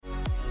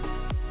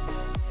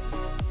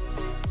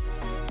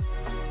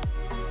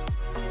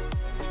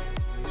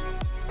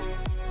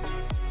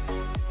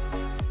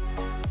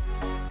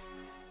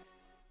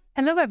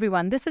Hello,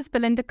 everyone. This is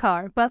Belinda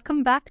Carr.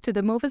 Welcome back to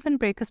the Movers and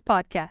Breakers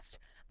podcast,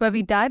 where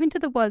we dive into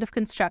the world of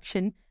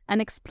construction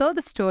and explore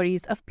the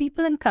stories of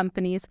people and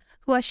companies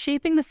who are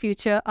shaping the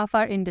future of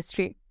our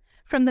industry.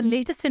 From the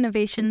latest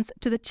innovations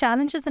to the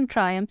challenges and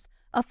triumphs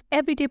of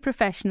everyday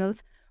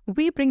professionals,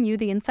 we bring you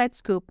the inside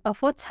scoop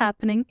of what's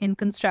happening in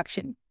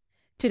construction.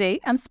 Today,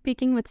 I'm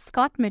speaking with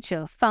Scott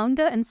Mitchell,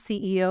 founder and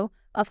CEO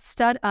of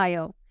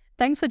Stud.io.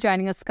 Thanks for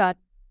joining us, Scott.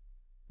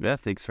 Yeah,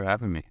 thanks for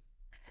having me.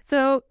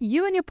 So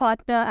you and your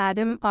partner,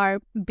 Adam,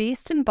 are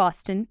based in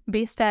Boston,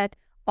 based at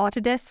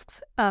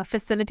Autodesk's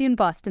facility in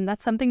Boston.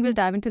 That's something we'll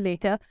dive into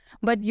later.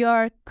 But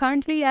you're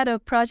currently at a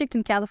project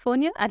in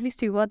California. At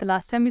least you were the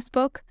last time you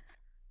spoke.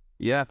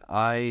 Yeah,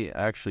 I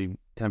actually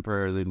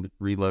temporarily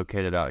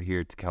relocated out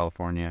here to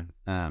California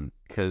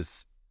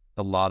because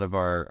a lot of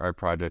our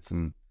projects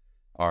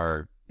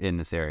are in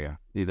this area,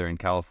 either in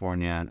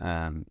California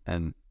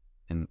and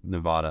in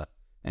Nevada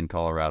and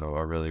Colorado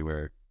are really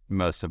where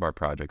most of our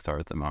projects are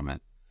at the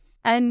moment.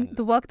 And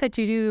the work that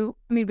you do,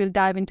 we'll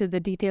dive into the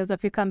details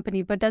of your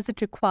company, but does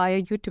it require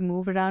you to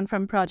move around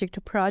from project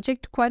to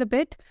project quite a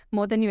bit,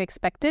 more than you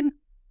expected?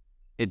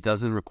 It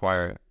doesn't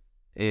require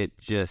it.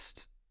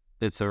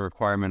 It's a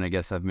requirement, I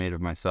guess, I've made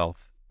of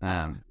myself.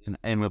 And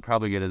we'll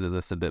probably get into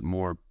this a bit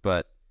more,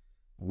 but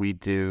we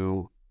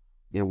do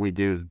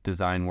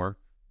design work,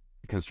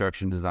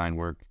 construction design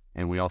work,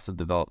 and we also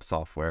develop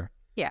software.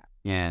 Yeah.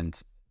 And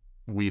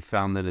we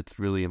found that it's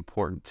really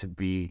important to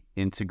be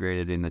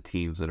integrated in the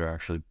teams that are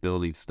actually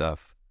building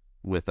stuff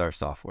with our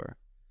software.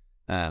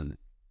 And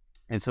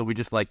so we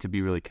just like to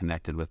be really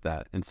connected with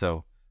that. And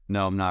so,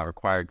 no, I'm not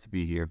required to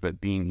be here, but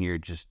being here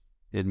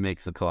it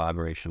makes the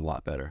collaboration a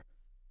lot better.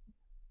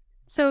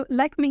 So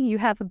like me, you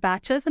have a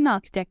bachelor's in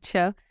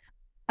architecture.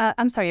 A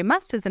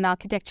master's in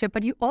architecture,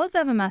 but you also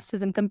have a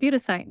master's in computer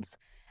science.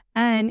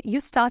 And you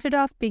started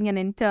off being an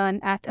intern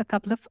at a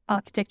couple of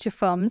architecture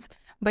firms,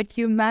 but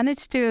you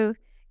managed to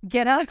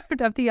get out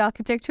of the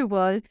architecture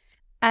world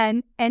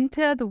and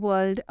enter the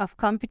world of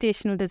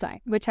computational design,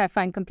 which I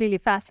find completely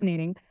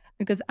fascinating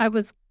because I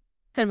was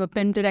kind of a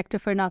BIM director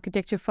for an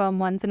architecture firm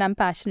once, and I'm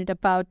passionate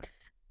about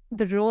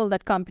the role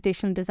that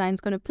computational design is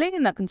going to play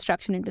in the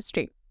construction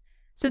industry.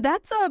 So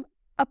that's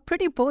a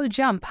pretty bold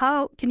jump.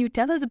 How can you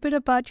tell us a bit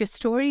about your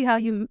story, how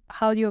you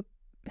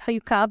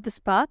carved this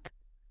path?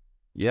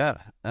 Yeah,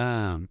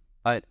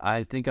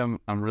 I think I'm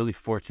really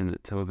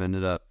fortunate to have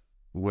ended up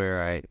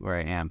where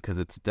I am, because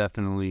it's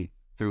definitely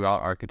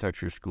throughout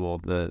architecture school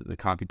the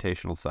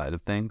computational side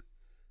of things,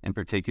 and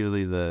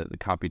particularly the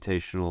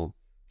computational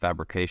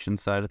fabrication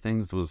side of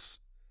things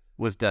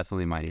was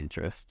definitely my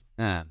interest.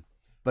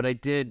 But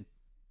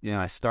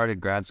I started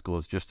grad school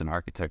as just an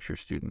architecture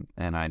student,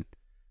 and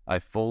I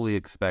fully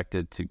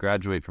expected to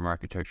graduate from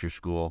architecture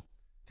school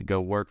to go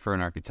work for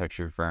an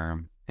architecture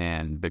firm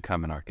and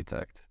become an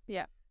architect.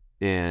 Yeah.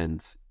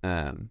 And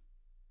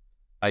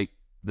a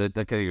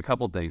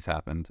couple things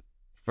happened.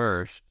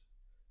 First,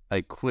 I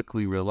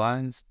quickly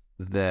realized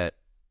that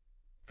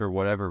for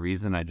whatever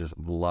reason, I just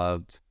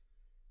loved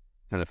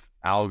kind of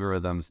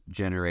algorithms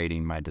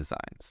generating my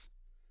designs.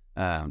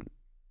 I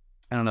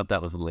don't know if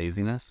that was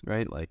laziness,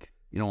 right? Like,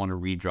 you don't want to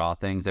redraw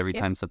things every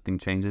time something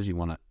changes. You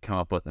want to come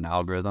up with an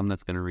algorithm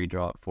that's going to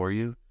redraw it for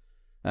you.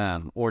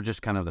 Or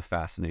just kind of the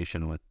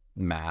fascination with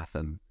math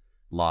and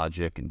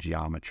logic and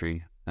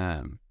geometry.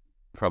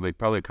 Probably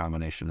a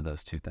combination of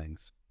those two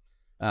things.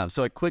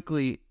 So I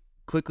quickly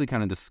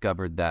kind of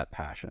discovered that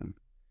passion,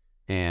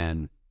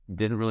 and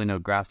didn't really know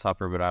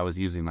Grasshopper, but I was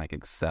using like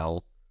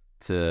Excel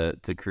to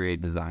create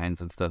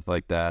designs and stuff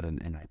like that.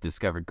 And I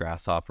discovered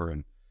Grasshopper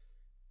and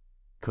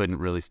couldn't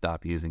really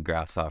stop using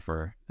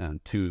Grasshopper,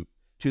 to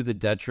the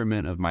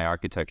detriment of my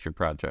architecture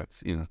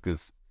projects,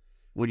 because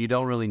when you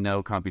don't really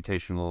know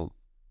computational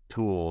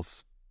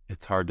tools,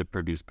 it's hard to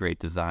produce great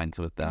designs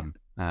with them.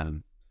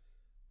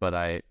 But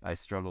I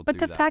struggled through that.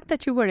 But the fact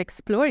that you were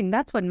exploring,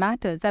 that's what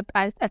matters.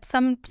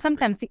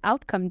 Sometimes the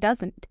outcome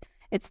doesn't.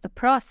 It's the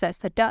process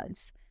that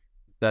does.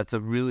 That's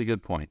a really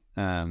good point.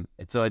 And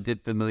so I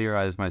did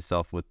familiarize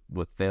myself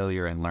with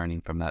failure and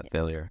learning from that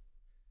failure.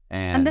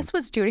 And this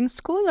was during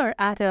school or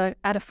at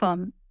a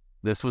firm?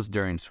 This was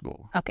during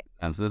school. Okay.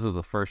 So this was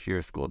the first year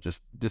of school,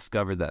 just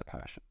discovered that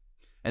passion.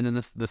 And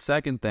then the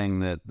second thing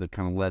that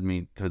kind of led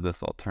me to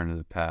this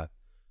alternative path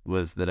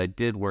was that I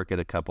did work at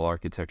a couple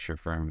architecture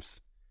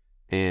firms.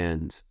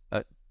 And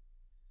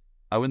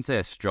I wouldn't say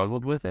I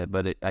struggled with it,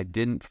 but I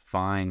didn't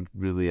find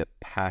really a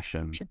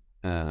passion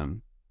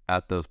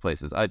at those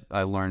places.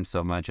 I learned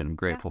so much, and I'm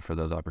grateful for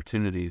those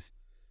opportunities.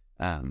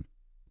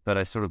 But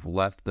I sort of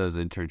left those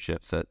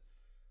internships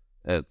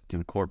at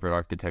corporate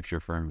architecture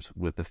firms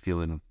with the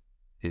feeling of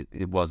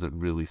it wasn't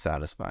really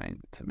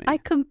satisfying to me. I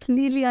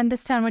completely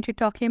understand what you're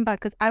talking about,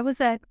 because I was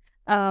at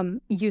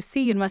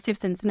UC, University of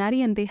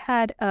Cincinnati, and they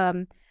had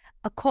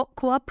a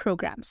co-op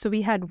program. So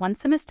we had 1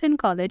 semester in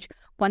college,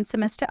 1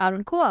 semester out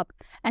on co-op.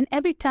 And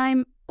every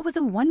time, it was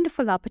a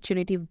wonderful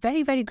opportunity,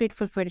 very, very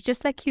grateful for it,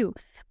 just like you.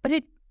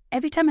 But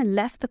every time I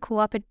left the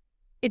co-op,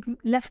 it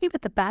left me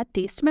with a bad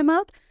taste in my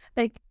mouth.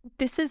 Like,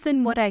 this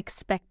isn't what I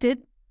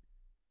expected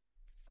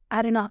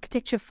at an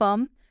architecture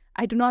firm.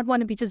 I do not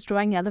want to be just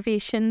drawing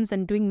elevations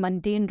and doing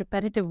mundane,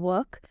 repetitive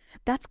work.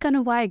 That's kind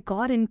of why I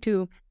got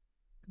into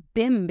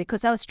BIM,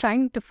 because I was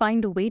trying to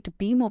find a way to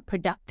be more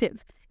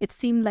productive. It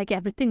seemed like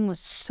everything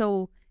was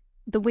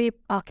the way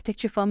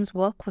architecture firms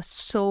work was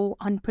so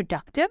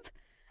unproductive.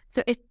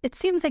 So it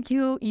seems like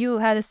you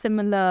had a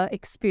similar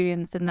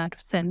experience in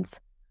that sense.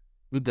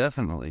 Well,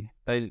 definitely.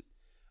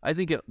 I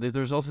think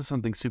there's also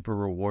something super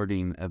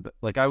rewarding.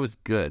 Like I was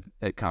good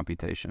at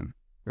computation,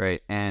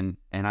 right? And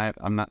I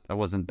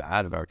wasn't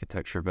bad at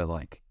architecture, but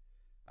like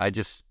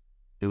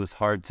it was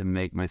hard to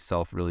make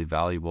myself really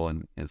valuable,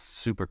 and it's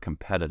super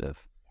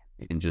competitive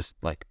in just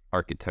like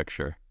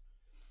architecture.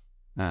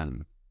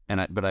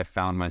 But I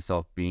found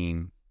myself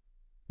being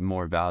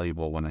more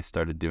valuable when I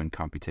started doing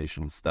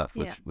computational stuff,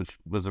 which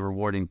was a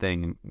rewarding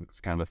thing, and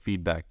it's kind of a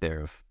feedback there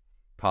of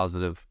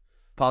positive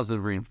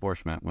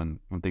reinforcement when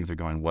things are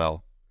going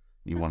well.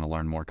 You want to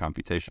learn more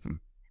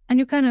computation. And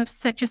you kind of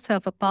set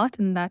yourself apart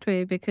in that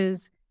way,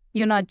 because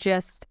you're not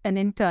just an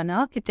intern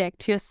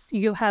architect.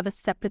 You have a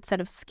separate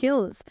set of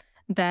skills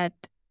that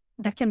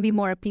can be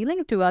more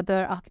appealing to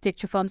other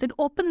architecture firms. It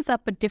opens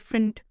up a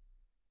different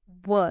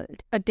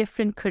world, a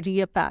different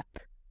career path,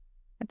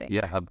 I think.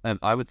 Yeah,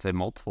 I would say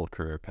multiple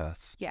career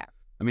paths. Yeah.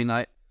 I mean,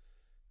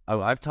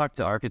 I've talked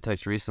to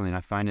architects recently, and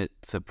I find it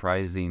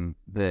surprising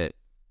that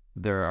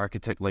there are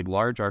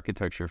large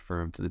architecture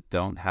firms that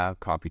don't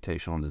have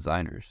computational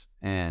designers.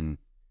 And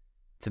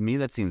to me,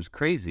 that seems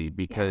crazy,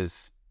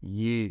 because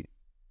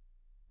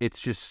it's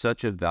just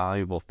such a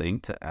valuable thing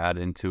to add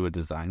into a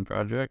design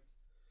project.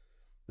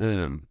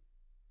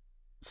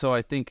 So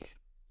I think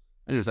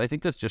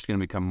that's just going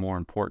to become more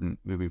important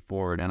moving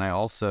forward. And I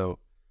also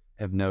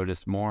have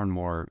noticed more and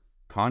more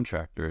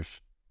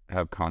contractors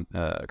have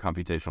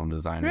computational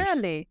designers.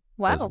 Really?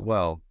 Wow. As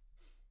well.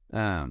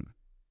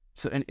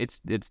 So, and it's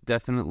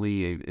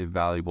definitely a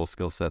valuable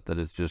skill set that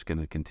is just going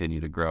to continue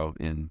to grow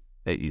in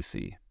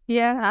AEC.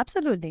 Yeah,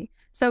 absolutely.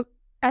 So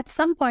at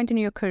some point in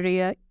your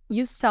career,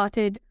 you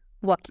started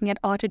working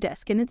at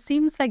Autodesk, and it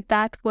seems like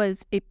that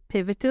was a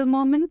pivotal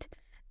moment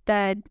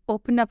that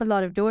opened up a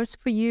lot of doors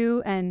for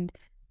you and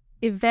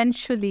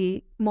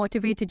eventually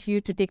motivated you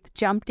to take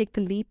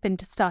the leap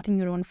into starting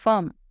your own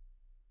firm.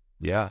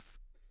 Yeah.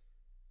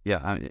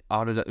 Yeah, I mean,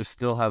 Autodesk, we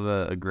still have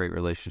a great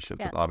relationship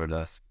with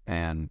Autodesk,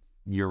 and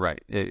you're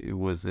right.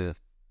 That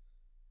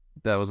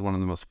was one of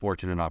the most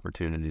fortunate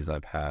opportunities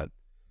I've had.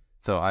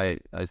 So I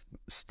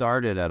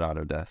started at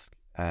Autodesk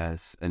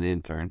as an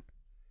intern.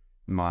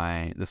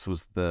 This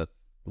was the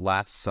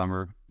last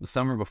summer, the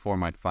summer before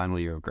my final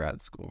year of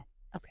grad school.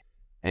 Okay.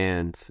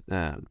 And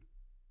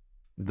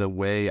the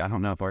way, I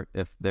don't know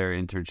if their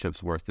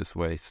internships work this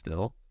way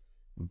still,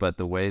 but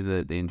the way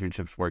that the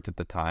internships worked at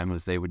the time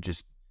was they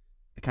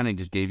kind of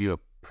just gave you a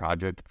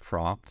project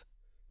prompt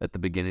at the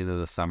beginning of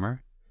the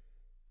summer.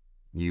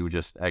 You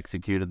just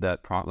executed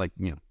that prompt,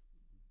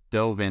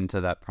 dove into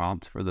that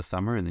prompt for the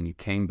summer, and then you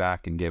came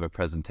back and gave a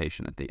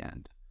presentation at the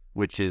end,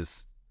 which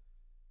is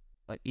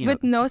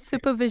with no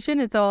supervision.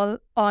 It's all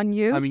on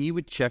you. I mean, you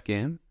would check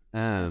in,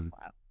 Wow.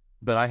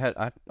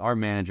 but our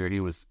manager, he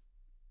was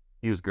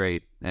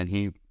great, and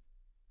he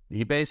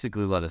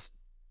basically let us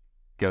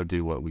go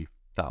do what we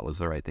thought was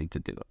the right thing to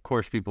do. Of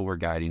course, people were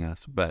guiding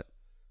us, but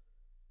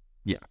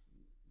yeah,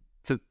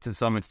 to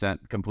some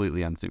extent,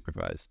 completely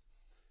unsupervised.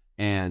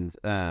 And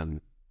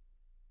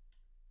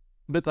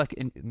but like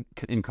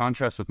in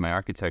contrast with my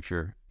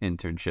architecture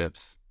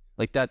internships,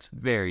 like that's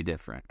very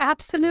different.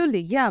 Absolutely.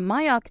 Yeah.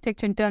 My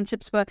architecture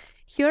internships were,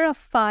 here are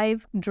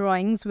 5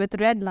 drawings with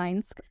red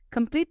lines.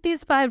 Complete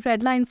these 5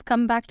 red lines,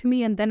 come back to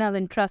me, and then I'll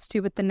entrust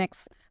you with the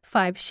next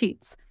 5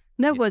 sheets.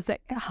 There was a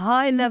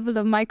high level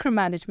of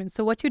micromanagement.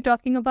 So what you're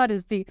talking about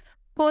is the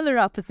polar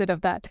opposite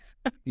of that.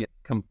 Yeah,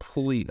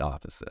 complete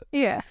opposite.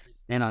 Yeah.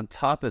 And on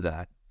top of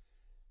that,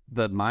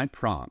 my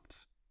prompt.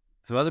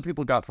 So other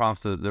people got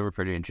prompts that were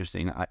pretty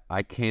interesting.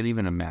 I can't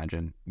even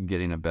imagine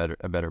getting a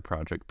better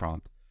project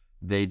prompt.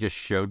 They just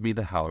showed me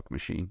the Howick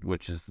machine,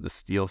 which is the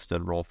steel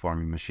stud roll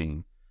forming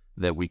machine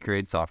that we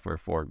create software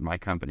for. My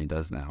company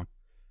does now.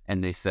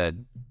 And they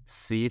said,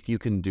 see if you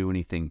can do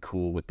anything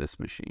cool with this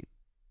machine.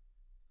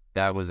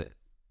 That was it.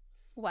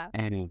 Wow.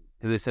 And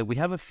they said, we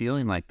have a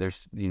feeling like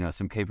there's,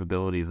 some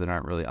capabilities that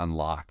aren't really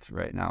unlocked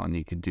right now, and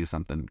you could do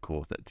something cool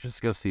with it.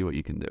 Just go see what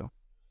you can do.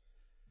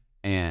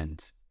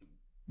 And,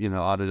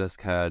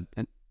 Autodesk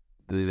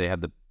they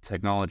had the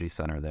technology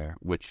center there,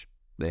 which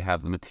they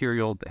have the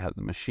material, they have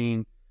the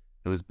machine.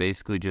 It was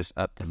basically just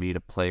up to me to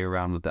play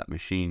around with that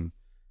machine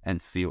and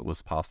see what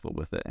was possible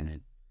with it. And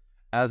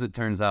as it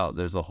turns out,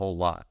 there's a whole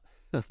lot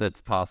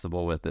that's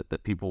possible with it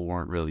that people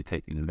weren't really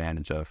taking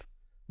advantage of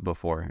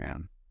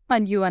beforehand.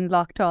 And you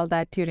unlocked all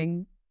that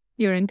during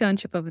your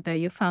internship over there.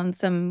 You found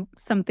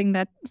something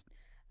that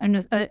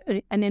an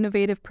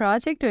innovative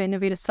project or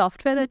innovative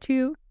software that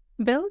you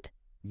built?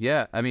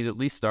 Yeah, I mean, at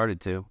least started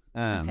to.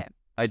 Okay.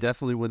 I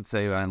definitely wouldn't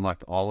say I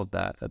unlocked all of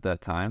that at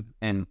that time.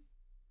 And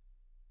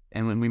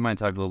we might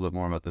talk a little bit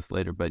more about this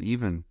later, but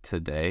even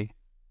today,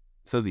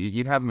 so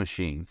you have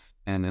machines,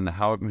 and in the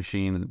Howick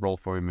machine, the roll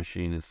forming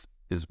machine is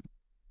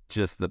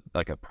just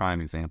like a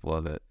prime example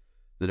of it,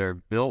 that are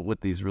built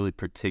with these really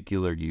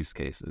particular use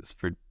cases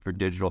for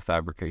digital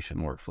fabrication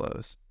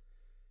workflows.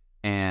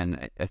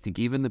 And I think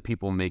even the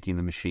people making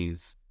the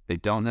machines, they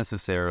don't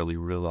necessarily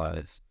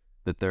realize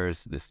that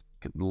there's this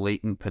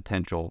latent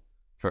potential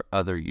for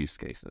other use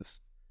cases,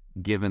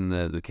 given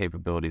the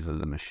capabilities of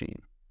the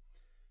machine.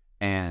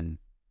 And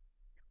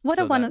What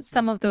so are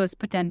some of those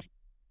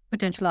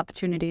potential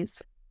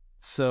opportunities?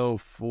 So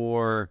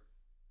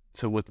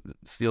with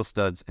steel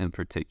studs in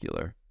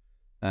particular,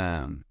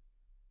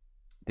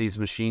 these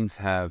machines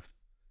have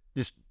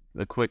just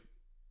a quick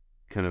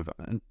kind of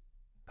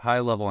high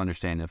level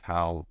understanding of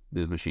how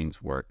the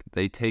machines work.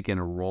 They take in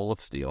a roll of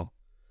steel.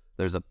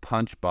 There's a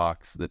punch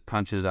box that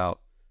punches out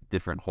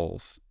different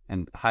holes,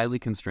 and highly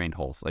constrained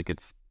holes. Like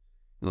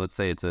let's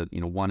say it's a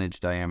 1-inch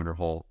diameter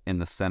hole in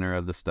the center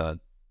of the stud,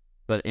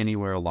 but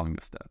anywhere along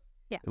the stud.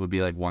 Yeah. It would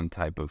be like one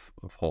type of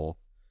hole.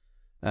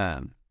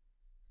 And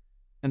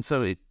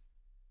so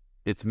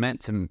it's meant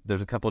to,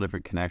 there's a couple of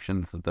different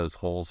connections that those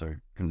holes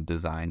are kind of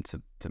designed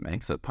to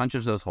make. So it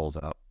punches those holes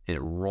out.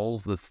 It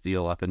rolls the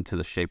steel up into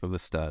the shape of a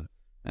stud,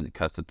 and it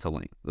cuts it to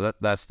length.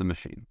 That's the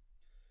machine.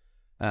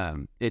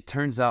 It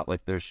turns out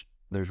like there's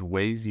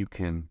ways you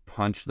can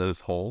punch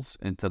those holes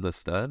into the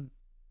stud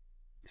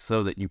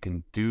so that you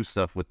can do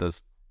stuff with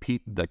those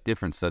like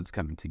different studs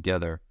coming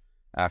together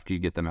after you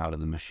get them out of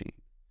the machine.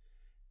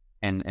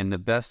 And the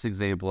best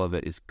example of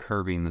it is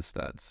curving the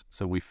studs.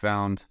 So we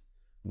found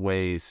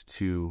ways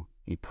to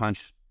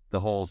punch the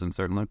holes in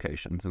certain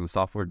locations, and the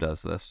software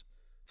does this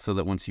so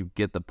that once you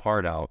get the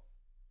part out,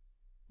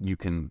 you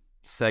can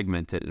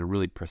segment it in a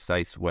really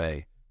precise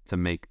way to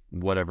make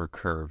whatever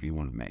curve you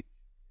want to make.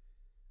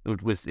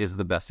 Which is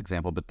the best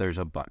example, but there's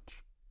a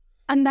bunch.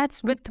 And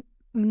that's with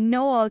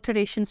no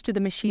alterations to the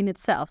machine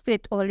itself.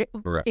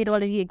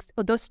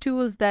 Those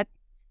tools that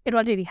it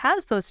already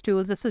has those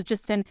tools. This was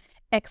just an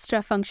extra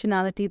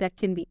functionality that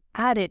can be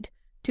added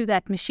to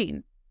that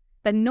machine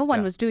that no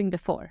one was doing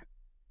before.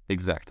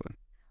 Exactly.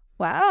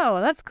 Wow,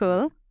 that's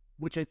cool.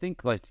 Which I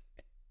think, like,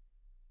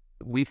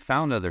 we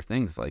found other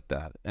things like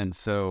that. And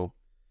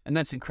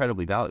that's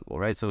incredibly valuable,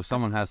 right? So if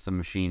someone has some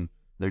machine,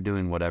 they're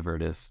doing whatever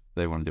it is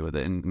they want to do with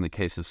it. In the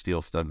case of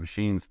steel stud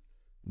machines,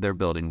 they're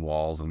building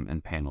walls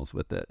and panels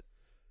with it.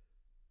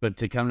 But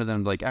to come to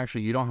them, like,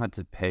 actually, you don't have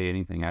to pay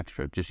anything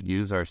extra. Just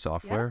use our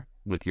software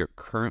with your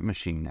current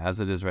machine as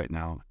it is right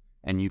now,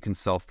 and you can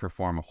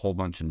self-perform a whole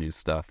bunch of new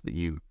stuff that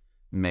you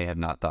may have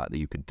not thought that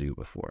you could do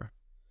before.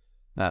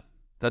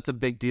 That's a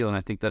big deal, and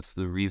I think that's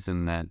the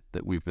reason that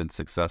we've been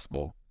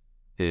successful,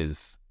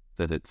 is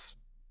that it's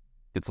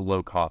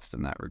low cost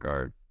in that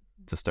regard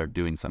to start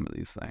doing some of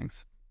these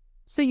things.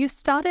 So you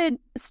started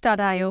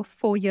Stud.io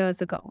 4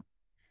 years ago.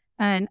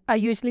 And I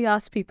usually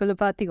ask people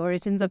about the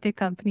origins of their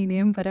company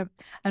name, but I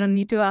don't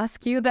need to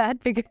ask you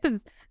that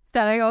because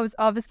Stud.io is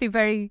obviously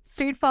very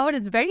straightforward.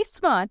 It's very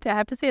smart. I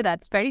have to say that.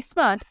 It's very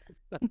smart,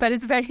 but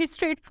it's very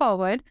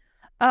straightforward.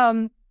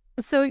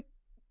 So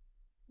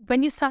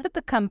when you started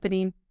the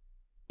company,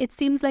 it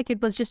seems like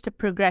it was just a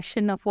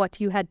progression of what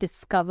you had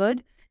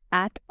discovered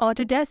at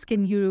Autodesk,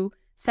 and you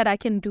said, I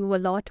can do a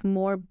lot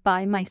more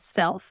by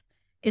myself.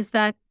 Is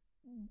that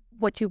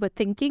what you were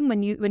thinking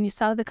when you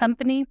started the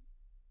company?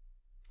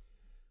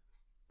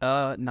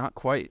 Not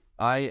quite.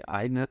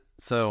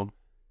 So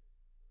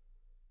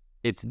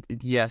it's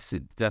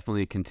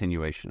definitely a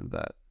continuation of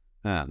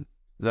that.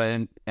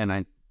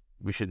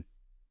 We should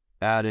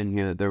add in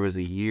here, there was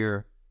a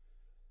year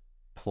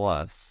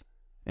plus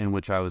in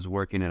which I was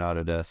working at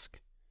Autodesk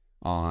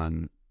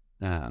on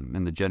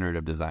in the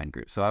generative design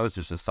group. So I was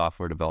just a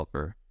software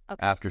developer.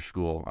 Okay. After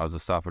school, I was a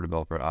software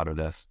developer at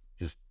Autodesk.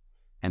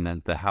 And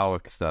then the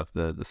Howick stuff,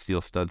 the steel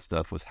stud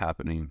stuff, was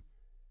happening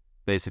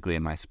basically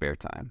in my spare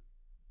time.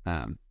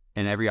 And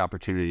every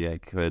opportunity I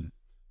could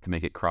to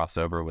make it cross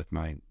over with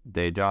my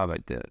day job, I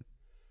did.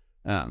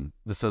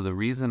 So the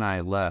reason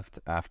I left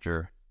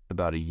after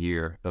about a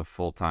year of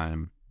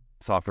full-time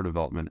software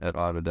development at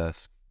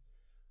Autodesk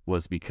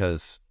was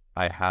because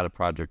I had a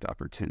project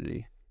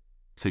opportunity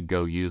to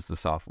go use the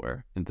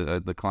software. And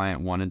the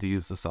client wanted to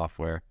use the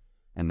software,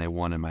 and they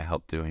wanted my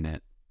help doing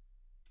it.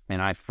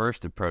 And I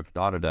first approached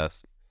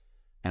Autodesk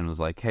and was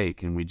like, hey,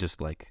 can we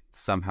just like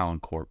somehow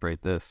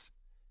incorporate this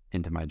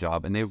into my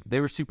job? And they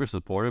were super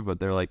supportive, but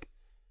they're like,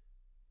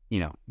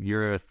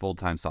 you're a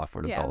full-time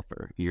software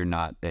developer. You're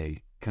not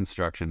a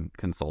construction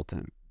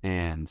consultant.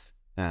 And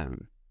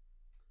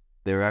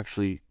they were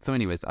actually, so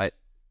anyways,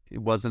 it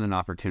wasn't an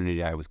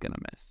opportunity I was going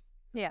to miss.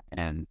 Yeah.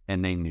 And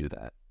they knew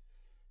that.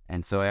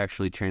 And so I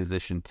actually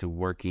transitioned to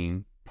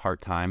working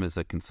part-time as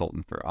a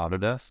consultant for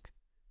Autodesk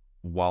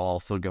while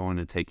also going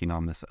and taking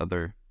on this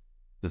other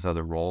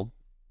role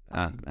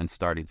and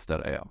starting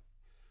Stud.io.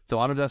 So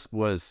Autodesk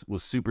was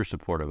super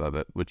supportive of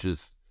it, which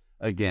is,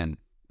 again,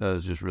 I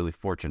was just really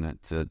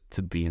fortunate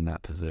to be in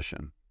that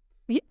position.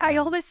 I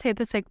always say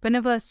this, like,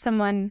 whenever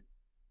someone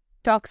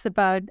talks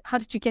about how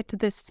did you get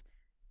to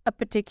a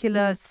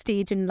particular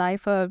stage in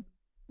life, or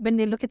when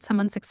they look at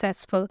someone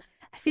successful,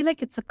 I feel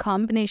like it's a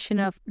combination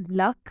of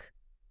luck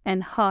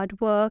and hard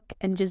work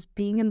and just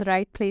being in the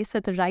right place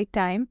at the right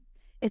time.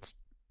 It's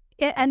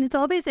and it's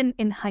always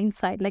in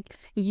hindsight. Like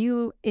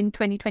you in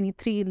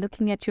 2023,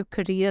 looking at your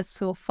career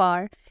so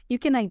far, you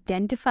can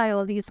identify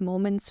all these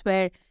moments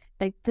where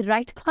like the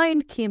right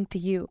client came to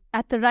you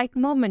at the right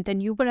moment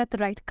and you were at the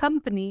right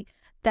company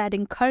that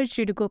encouraged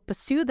you to go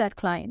pursue that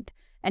client,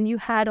 and you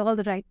had all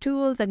the right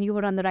tools and you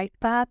were on the right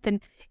path. And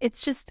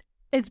it's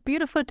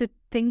beautiful to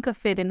think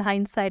of it in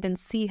hindsight and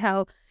see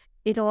how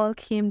it all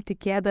came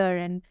together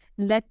and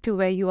led to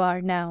where you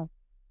are now.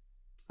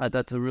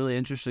 That's a really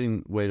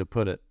interesting way to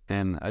put it,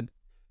 and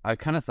I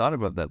kind of thought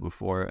about that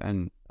before,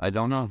 and I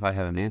don't know if I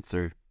have an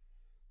answer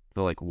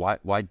to like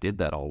why did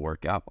that all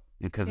work out,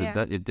 because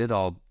Yeah. it did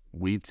all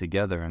weave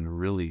together in a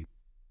really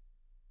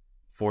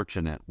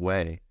fortunate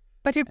way.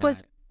 But it And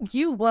was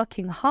you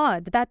working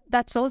hard.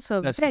 That's also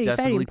that's very, very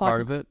definitely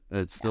part important. of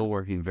it. It's Yeah. still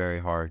working very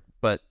hard,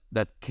 but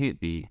that can't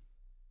be.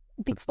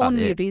 The That's not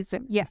only it.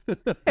 reason. Yeah,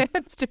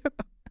 it's true.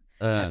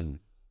 Um,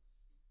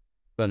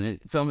 but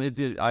it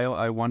did.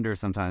 I wonder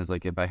sometimes,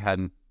 like, if I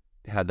hadn't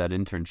had that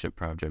internship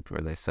project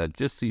where they said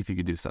just see if you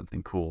could do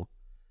something cool.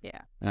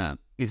 Yeah.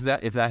 If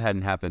that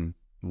hadn't happened,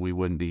 we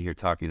wouldn't be here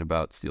talking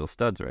about steel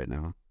studs right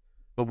now.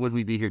 But would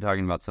we be here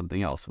talking about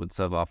something else? Would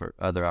some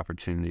other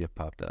opportunity have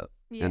popped up?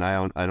 And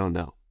Yeah. I don't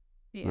know.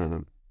 Yeah.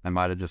 I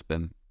might have just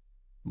been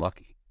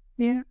lucky.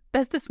 Yeah.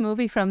 There's this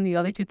movie from the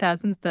early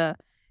 2000s.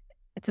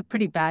 It's a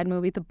pretty bad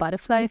movie, The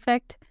Butterfly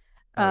Effect,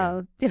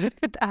 Oh,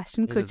 with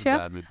Ashton it is a Kutcher.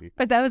 bad movie.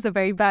 But that was a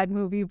very bad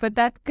movie. But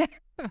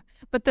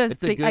but there's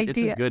It's a the good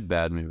idea.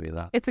 bad movie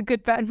though. It's a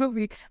good bad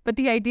movie. But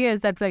the idea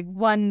is that like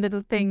one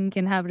little thing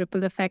can have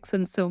ripple effects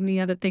on so many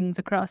other things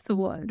across the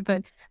world.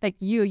 But like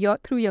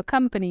through your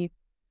company,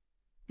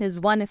 there's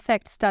one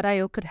effect.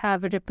 Stud.io could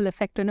have a ripple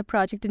effect on a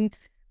project in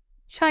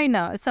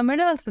China or somewhere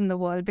else in the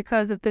world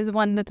because of this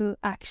one little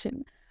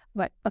action.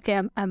 But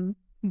okay, I'm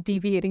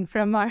deviating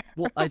from our.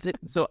 Well, I think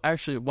so.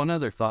 Actually, one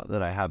other thought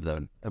that I have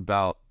though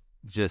about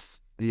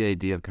just the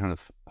idea of kind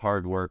of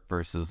hard work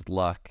versus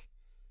luck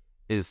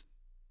is,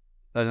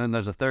 and then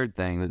there's a third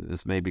thing that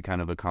is maybe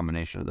kind of a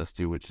combination of this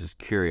too, which is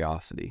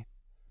curiosity.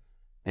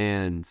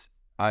 And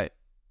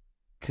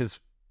because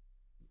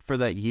for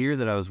that year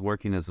that I was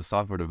working as a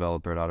software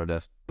developer at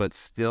Autodesk, but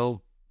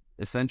still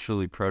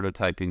essentially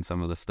prototyping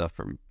some of the stuff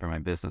for my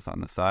business on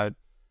the side,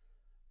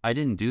 I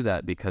didn't do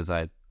that because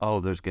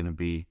there's going to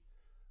be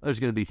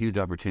huge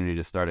opportunity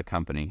to start a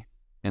company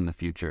in the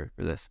future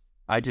for this.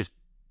 I just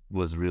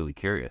was really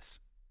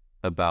curious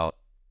about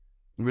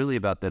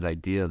that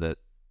idea that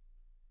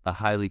a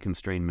highly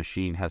constrained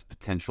machine has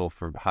potential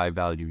for high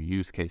value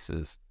use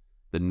cases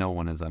that no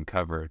one has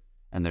uncovered.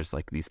 And there's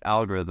like these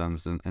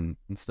algorithms and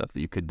stuff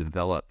that you could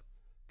develop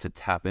to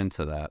tap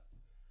into that.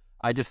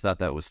 I just thought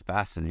that was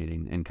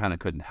fascinating and kind of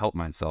couldn't help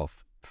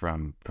myself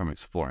from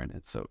exploring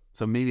it. So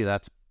maybe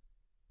that's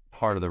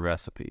part of the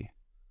recipe.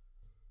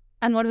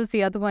 And what was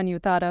the other one you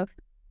thought of?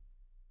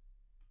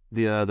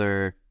 The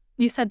other,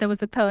 You said there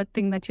was a third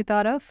thing that you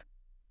thought of.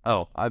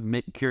 oh, I've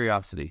made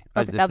curiosity.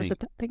 Okay, that was the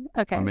third thing.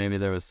 Okay, Or maybe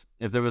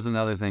if there was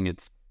another thing,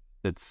 it's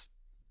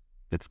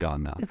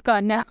gone now. it's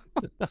gone now.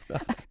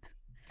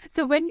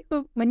 So when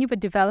you were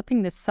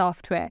developing this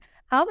software,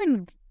 how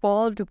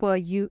involved were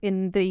you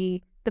in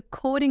the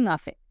coding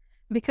of it?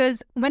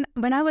 Because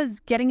when I was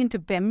getting into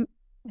BIM,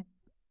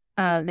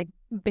 like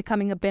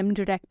becoming a BIM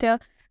director,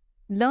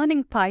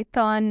 learning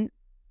Python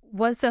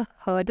was a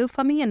hurdle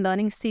for me, and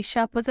learning C#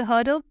 was a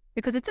hurdle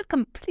because it's a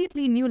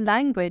completely new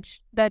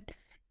language that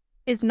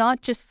is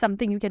not just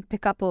something you can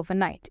pick up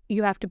overnight.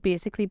 You have to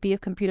basically be a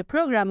computer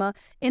programmer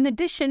in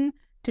addition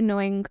to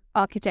knowing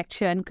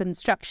architecture and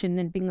construction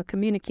and being a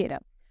communicator.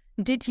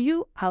 Did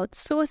you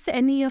outsource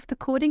any of the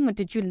coding, or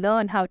did you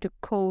learn how to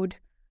code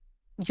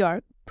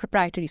your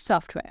proprietary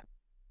software?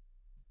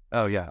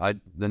 Oh yeah,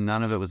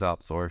 none of it was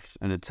outsourced,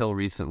 and until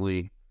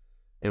recently,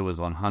 it was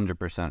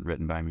 100%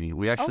 written by me.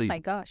 We actually, Oh my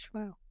gosh,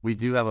 wow. we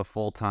do have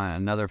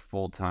another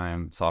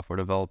full-time software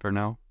developer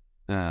now,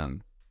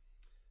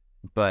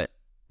 but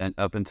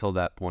up until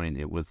that point,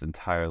 it was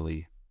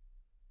entirely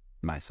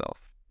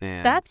myself.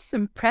 And That's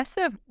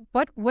impressive.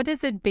 What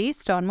is it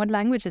based on? What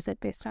language is it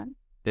based on?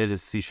 it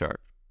is C#.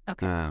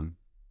 Okay.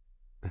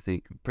 I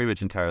think pretty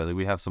much entirely.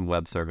 We have some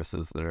web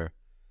services that are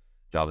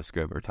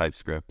JavaScript or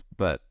TypeScript,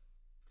 but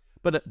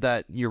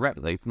that you're right.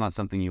 Like, it's not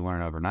something you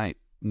learn overnight.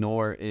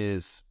 Nor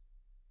is,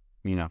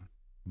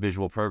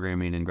 visual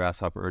programming in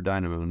Grasshopper or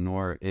Dynamo.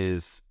 Nor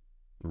is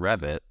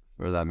Revit,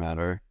 for that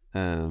matter.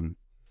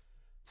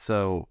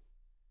 So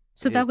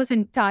that was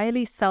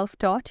entirely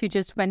self-taught. You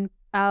just went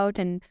out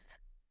and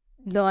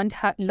learned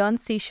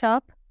C#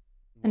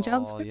 and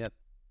JavaScript. Yep.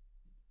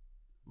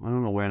 I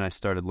don't know when I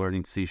started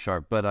learning C#,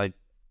 but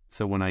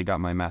so when I got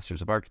my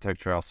Master's of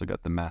Architecture, I also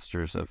got the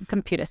Master's of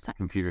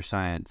Computer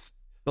Science.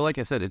 But like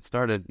I said, it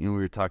started, we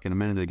were talking a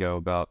minute ago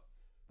about,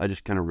 I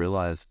just kind of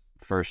realized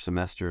first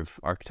semester of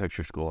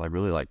architecture school, I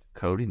really liked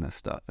coding this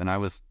stuff. And I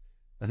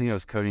think I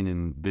was coding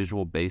in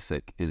Visual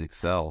Basic in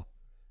Excel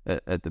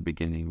at the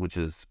beginning, which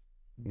is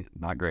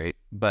not great,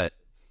 but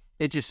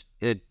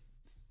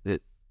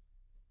it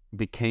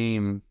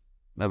became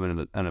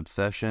an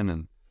obsession.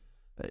 And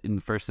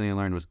the first thing I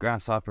learned was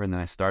Grasshopper, and then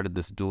I started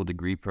this dual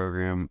degree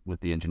program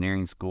with the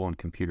engineering school in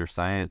computer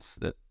science.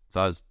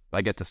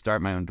 I get to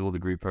start my own dual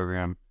degree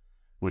program,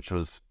 which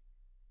was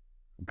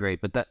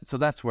great. But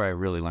that's where I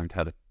really learned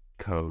how to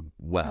code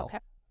well, Okay.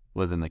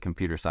 was in the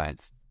computer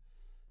science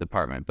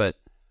department. But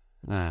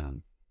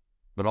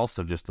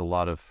also just a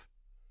lot of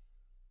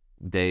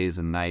days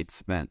and nights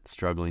spent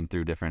struggling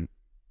through different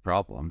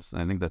problems.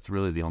 And I think that's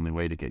really the only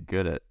way to get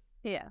good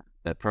Yeah.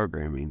 at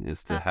programming,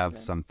 is to have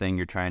Absolutely. something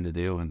you're trying to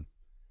do and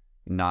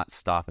not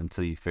stop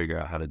until you figure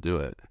out how to do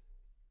it.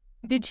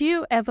 Did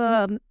you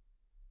ever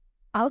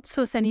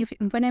outsource any of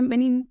when I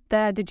mean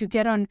that? Did you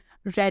get on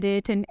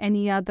Reddit and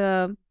any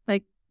other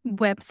like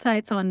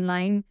websites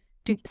online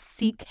to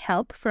seek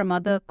help from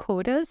other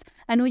coders?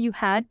 I know you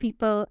had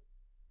people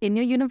in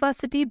your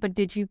university, but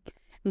did you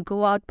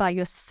go out by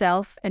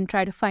yourself and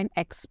try to find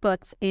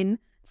experts in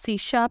C#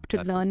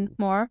 to learn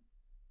more?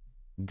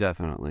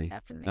 Definitely.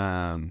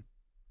 Definitely.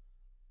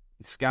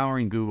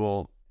 Scouring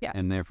Google Yeah,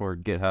 and therefore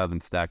GitHub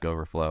and Stack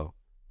Overflow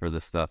for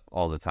this stuff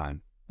all the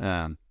time.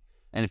 And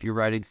if you're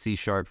writing C#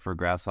 for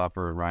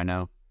Grasshopper or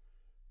Rhino,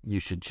 you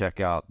should check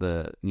out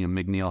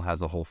McNeil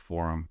has a whole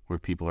forum where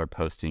people are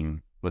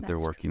posting what they're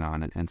that's true. working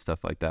on and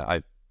stuff like that.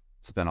 I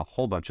spent a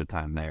whole bunch of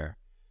time there,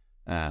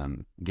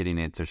 getting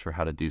answers for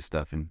how to do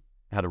stuff and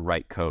how to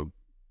write code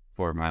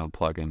for my own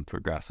plugin for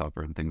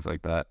Grasshopper and things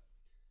like that.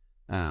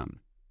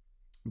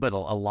 But a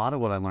lot of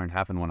what I learned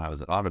happened when I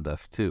was at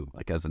Autodesk too,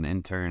 like as an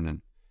intern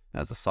and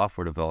as a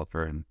software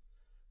developer. And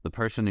the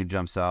person who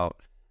jumps out,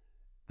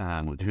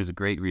 who's a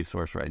great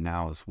resource right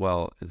now as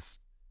well, is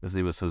his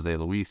was Jose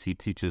Luis. He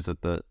teaches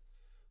at the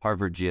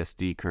Harvard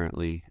GSD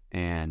currently,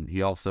 and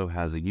he also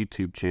has a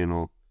YouTube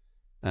channel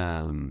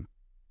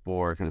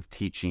for kind of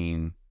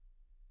teaching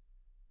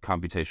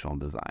computational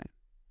design.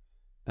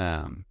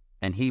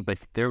 But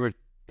there were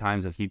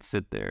times that he'd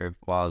sit there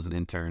while I was an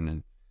intern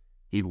and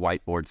he'd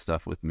whiteboard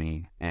stuff with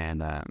me,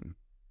 and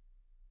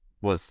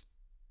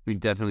he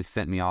definitely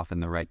sent me off in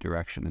the right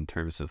direction in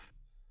terms of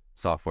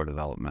software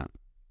development.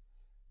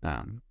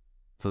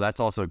 So that's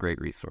also a great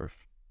resource.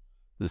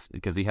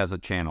 Because he has a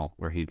channel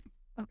where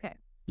Okay.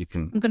 you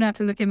can. I'm gonna have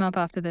to look him up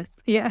after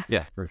this. Yeah.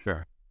 Yeah, for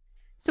sure.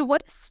 So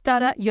what is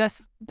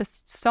the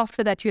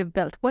software that you have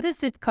built? What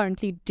does it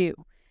currently do?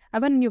 I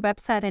went on your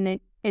website and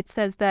it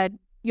says that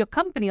your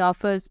company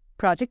offers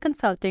project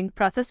consulting,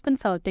 process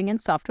consulting,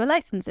 and software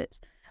licenses.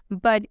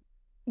 But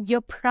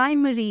your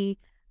primary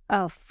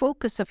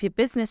focus of your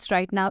business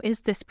right now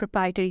is this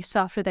proprietary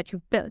software that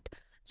you've built.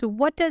 So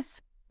what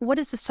does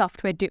the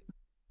software do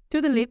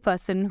to the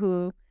layperson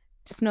who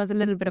just knows a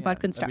little bit about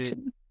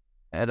construction?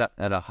 I mean,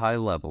 at a high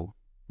level,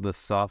 the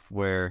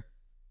software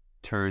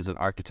turns an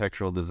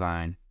architectural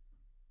design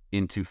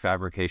into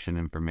fabrication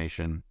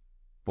information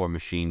for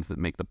machines that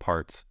make the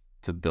parts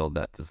to build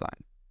that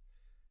design.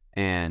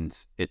 And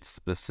it's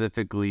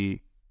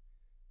specifically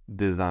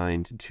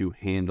designed to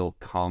handle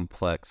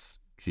complex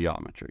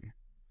geometry.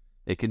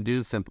 It can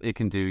do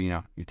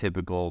your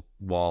typical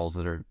walls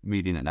that are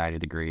meeting at 90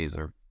 degrees,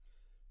 or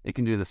it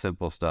can do the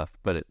simple stuff,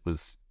 but it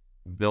was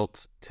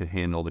built to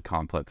handle the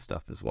complex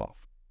stuff as well.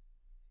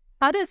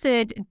 How does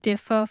it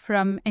differ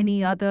from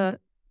any other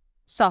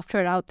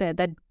software out there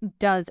that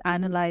does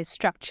analyze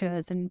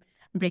structures and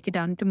break it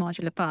down into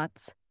modular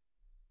parts?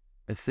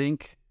 I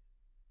think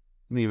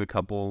maybe a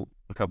couple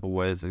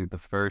ways. I think the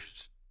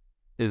first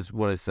is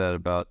what I said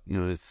about,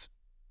 it's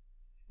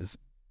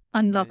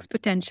Unlocks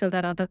potential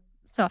that other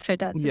software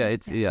doesn't.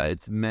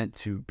 It's meant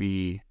to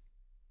be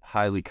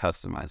highly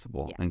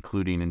customizable, Yeah.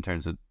 including in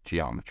terms of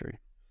geometry.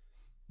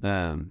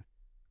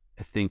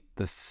 I think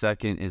the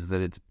second is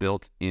that it's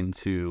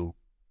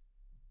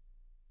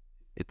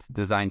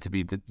designed to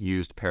be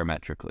used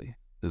parametrically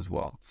as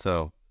well.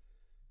 So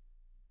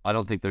I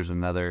don't think there's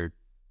another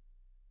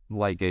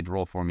light gauge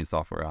roll forming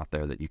software out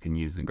there that you can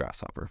use in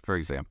Grasshopper, for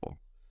example.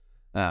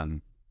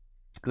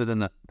 But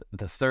then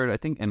the third, I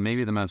think, and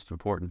maybe the most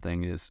important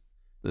thing, is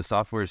the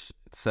software's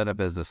set up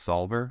as a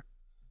solver.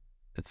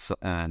 The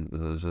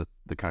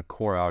kind of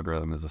core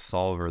algorithm is a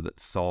solver that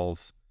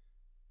solves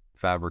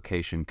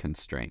fabrication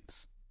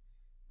constraints,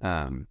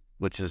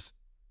 which is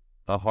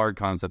a hard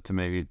concept to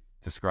maybe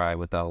describe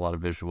without a lot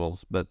of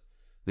visuals. But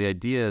the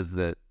idea is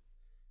that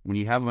when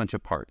you have a bunch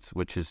of parts,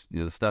 which is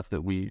the stuff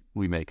that we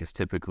make is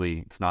typically,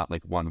 it's not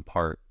like one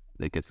part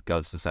that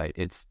goes to site.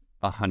 It's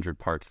 100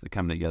 parts that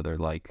come together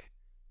like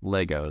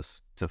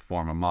Legos to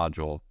form a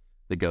module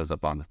that goes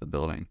up onto the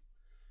building.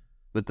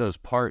 But those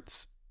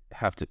parts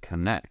have to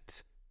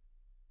connect,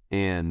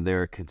 and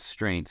there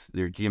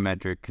are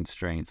geometric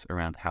constraints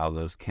around how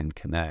those can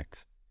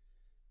connect.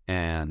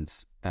 And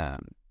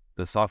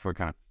the software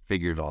kind of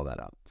figures all that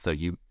out. So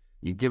you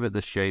give it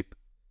the shape,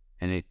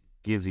 and it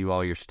gives you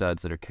all your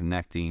studs that are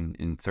connecting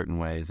in certain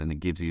ways, and it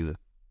gives you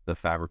the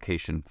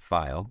fabrication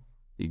file.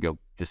 You go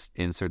just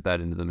insert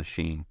that into the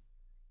machine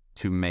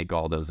to make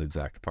all those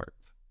exact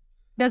parts.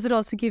 Does it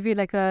also give you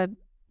like a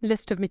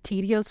list of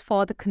materials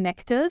for the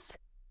connectors?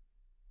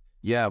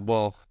 Yeah,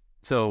 well,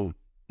 so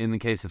in the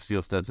case of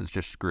steel studs, it's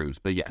just screws.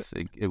 But yes,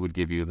 it would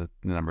give you the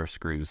number of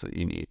screws that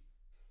you need.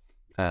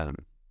 And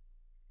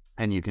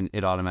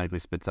it automatically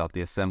spits out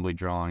the assembly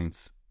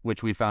drawings,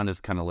 which we found is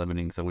kind of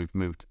limiting. So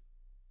we're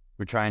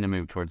trying to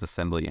move towards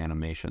assembly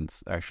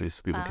animations, actually,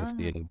 so people can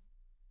see it and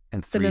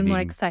It's a little more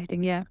 3D.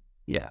 exciting, yeah.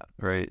 Yeah,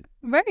 right.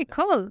 Very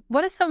cool.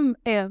 What are some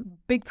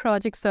big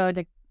projects or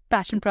like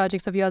passion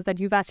projects of yours that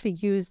you've actually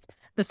used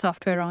the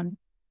software on?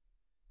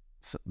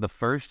 So the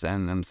first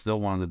and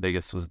still one of the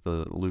biggest was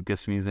the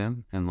Lucas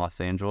Museum in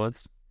Los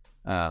Angeles.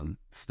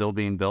 Still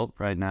being built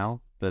right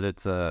now, but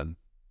it's I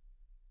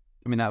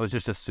mean, that was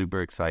just a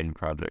super exciting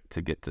project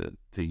to get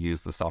to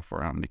use the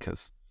software on,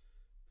 because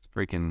it's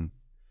freaking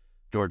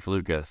George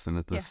Lucas and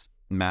it's this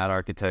mad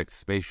architect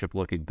spaceship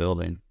looking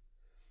building.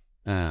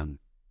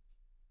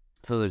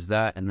 So there's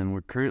that, and then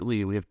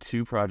we have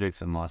 2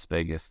 projects in Las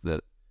Vegas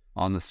that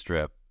on the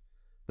Strip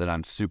that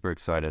I'm super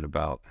excited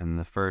about, and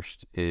the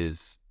first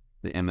is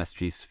the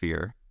MSG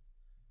Sphere,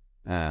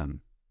 and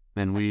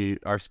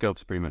our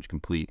scope's pretty much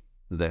complete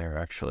there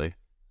actually,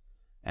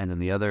 and then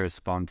the other is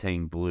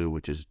Fontaine Blue,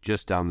 which is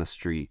just down the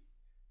street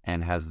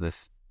and has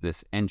this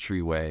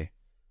entryway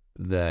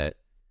that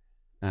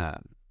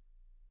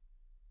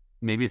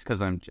maybe it's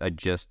because I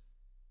just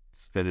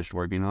finished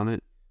working on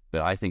it,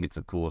 but I think it's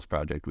the coolest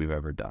project we've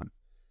ever done.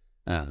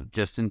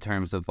 Just in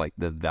terms of like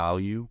the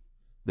value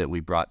that we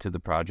brought to the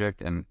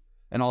project, and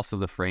also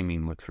the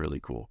framing looks really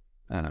cool.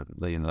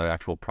 The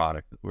actual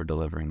product that we're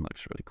delivering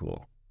looks really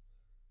cool.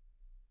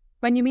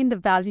 When you mean the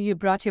value you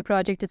brought to your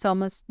project, it's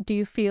almost, do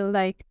you feel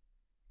like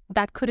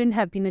that couldn't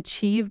have been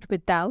achieved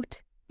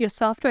without your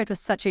software? It was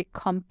such a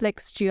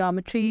complex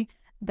geometry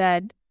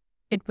that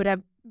it would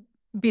have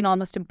been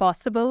almost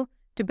impossible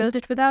to build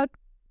it without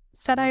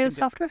StatIO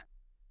software?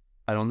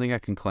 I don't think I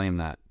can claim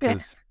that,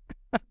 because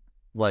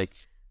like,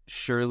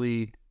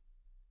 surely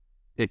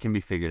it can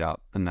be figured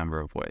out a number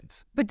of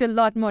ways. But a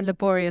lot more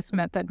laborious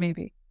method,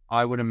 maybe.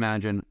 I would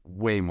imagine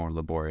way more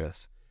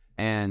laborious.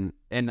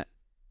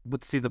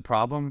 But see, the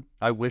problem,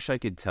 I wish I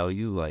could tell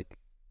you, like,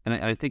 and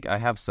I think I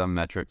have some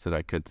metrics that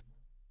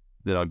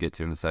I'll get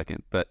to in a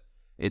second, but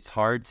it's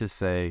hard to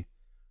say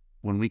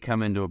when we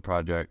come into a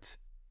project,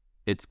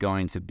 it's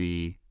going to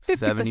be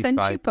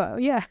 50% cheaper,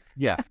 yeah.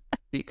 Yeah,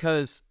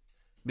 because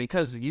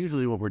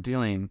usually what we're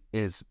doing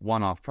is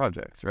one-off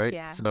projects, right?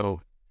 Yeah.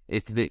 So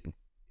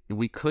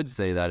we could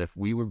say that if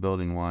we were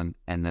building one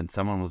and then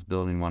someone was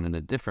building one in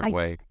a different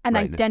way. An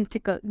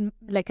identical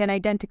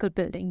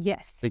building,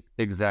 yes.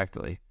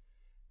 Exactly.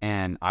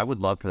 And I would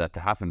love for that to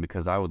happen,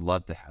 because I would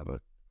love to have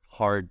a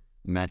hard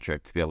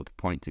metric to be able to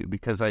point to,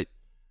 because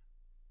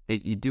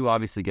you do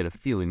obviously get a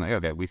feeling like,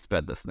 okay, we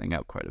sped this thing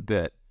out quite a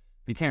bit.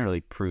 You can't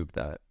really prove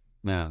that.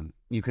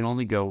 You can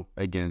only go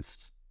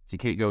against, so you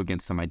can't go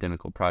against some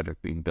identical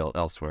project being built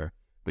elsewhere,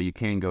 but you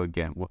can go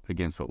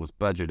against what was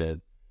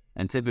budgeted.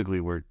 And typically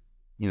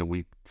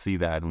we see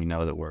that and we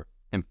know that we're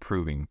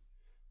improving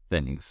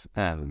things.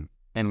 And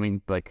we,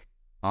 like,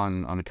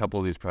 on a couple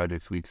of these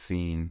projects, we've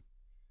seen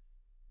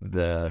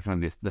the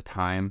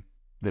time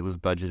that was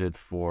budgeted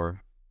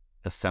for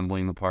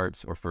assembling the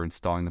parts or for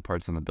installing the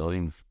parts in the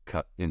buildings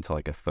cut into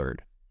like a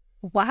third.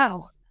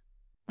 Wow,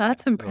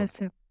 that's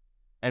impressive.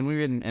 And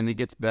it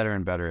gets better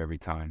and better every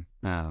time.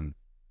 And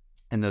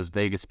those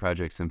Vegas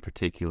projects in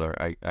particular,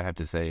 I have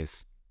to say,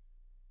 is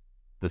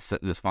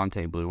this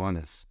Fontaine Blue one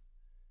is,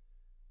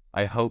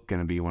 I hope,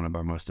 going to be one of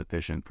our most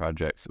efficient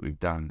projects that we've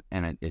done.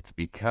 And it's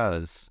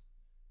because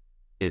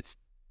it's,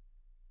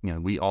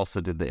 we also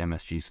did the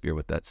MSG Sphere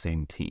with that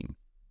same team.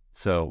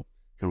 So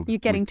you're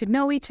getting to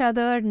know each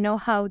other, know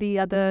how the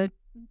other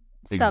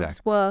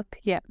subs work.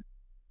 Yeah.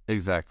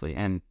 Exactly.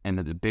 And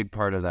the big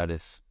part of that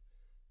is,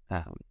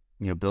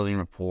 building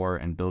rapport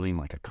and building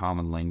like a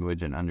common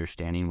language and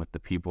understanding with the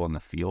people in the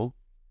field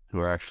who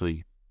are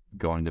actually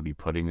going to be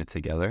putting it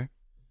together.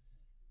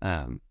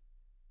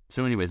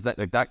 So anyways,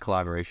 that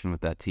collaboration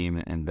with that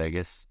team in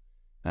Vegas,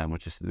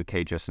 which is the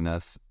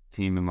KHSNS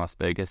team in Las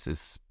Vegas,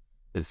 is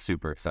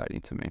super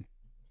exciting to me.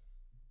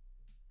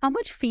 How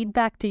much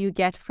feedback do you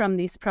get from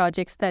these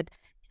projects that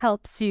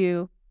helps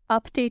you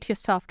update your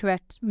software,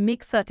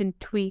 make certain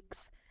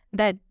tweaks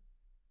that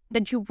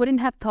you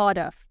wouldn't have thought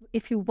of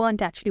if you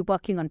weren't actually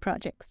working on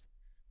projects?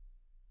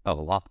 A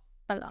lot.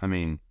 I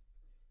mean,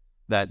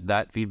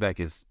 that feedback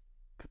is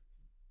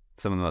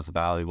some of the most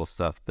valuable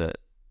stuff that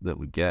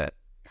we get.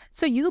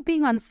 So you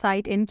being on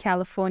site in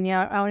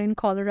California or in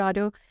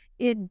Colorado,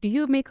 do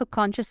you make a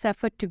conscious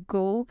effort to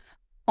go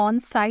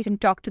on site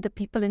and talk to the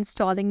people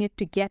installing it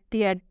to get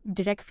their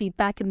direct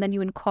feedback, and then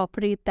you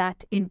incorporate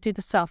that into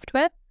the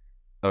software?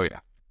 Oh yeah,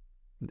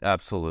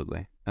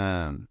 absolutely.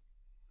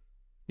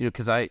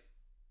 Because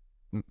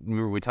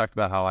we talked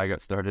about how I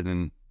got started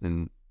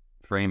in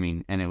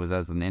framing, and it was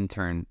as an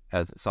intern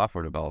as a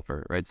software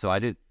developer, right? So I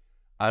do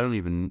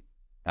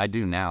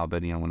now,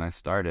 but when I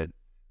started,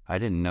 I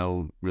didn't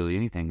know really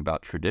anything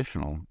about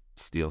traditional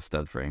steel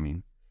stud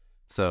framing.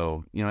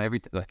 So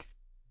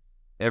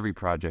every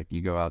project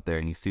you go out there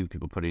and you see the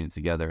people putting it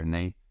together,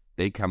 and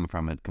they come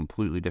from a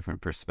completely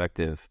different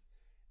perspective,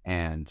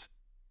 and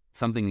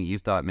something that you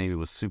thought maybe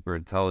was super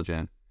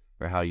intelligent,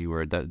 or how you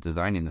were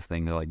designing this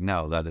thing, they're like,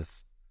 no,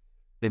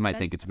 they might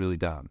think it's That's really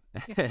dumb.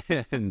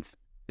 yeah. And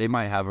they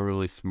might have a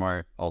really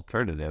smart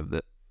alternative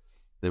that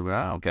they were,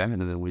 oh, okay.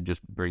 And then we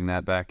just bring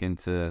that back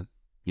into,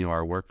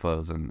 our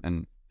workflows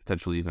and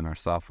potentially even our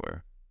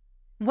software.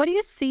 What do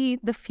you see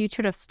the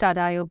future of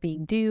Stud.io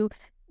being?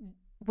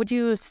 Would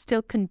you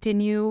still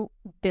continue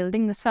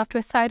building the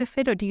software side of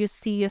it, or do you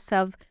see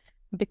yourself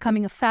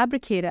becoming a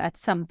fabricator at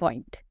some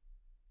point?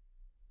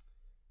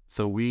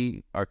 So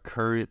our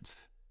current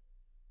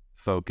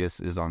focus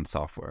is on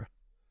software.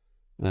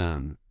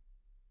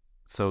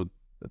 So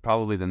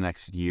probably the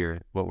next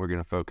year, what we're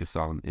going to focus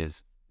on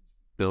is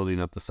building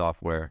up the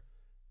software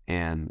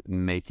and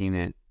making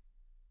it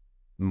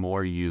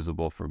more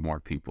usable for more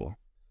people.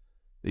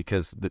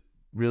 Because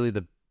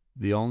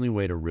the only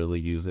way to really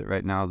use it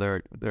right now,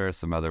 there are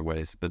some other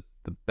ways, but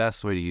the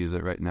best way to use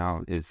it right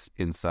now is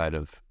inside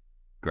of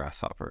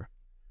Grasshopper,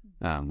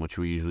 which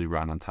we usually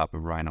run on top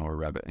of Rhino or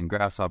Revit. And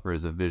Grasshopper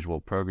is a visual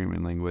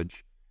programming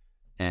language,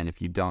 and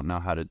if you don't know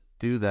how to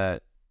do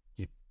that,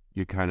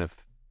 you're kind of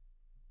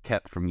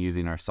kept from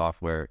using our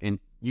software and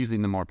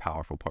using the more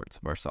powerful parts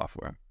of our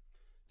software.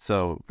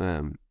 So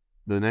the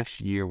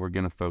next year, we're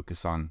going to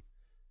focus on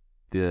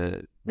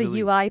the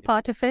UI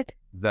part of it?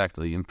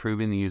 Exactly.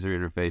 Improving the user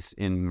interface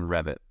in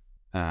Revit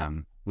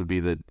would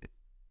be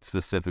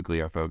specifically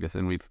our focus.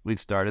 And we've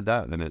started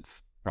that, and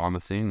it's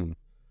promising.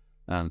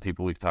 And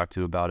people we've talked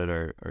to about it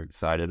are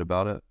excited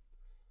about it.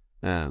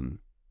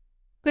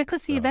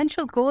 Because the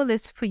eventual goal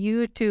is for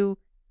you to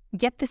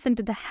get this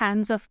into the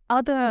hands of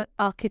other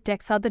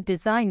architects, other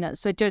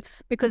designers.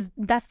 Because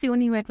that's the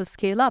only way it will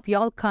scale up.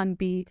 Y'all can't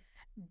be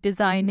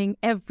designing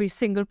every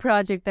single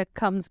project that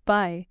comes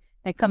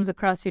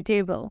across your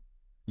table.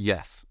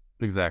 Yes,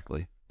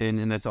 exactly.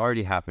 And it's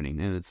already happening.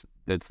 And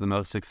it's the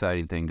most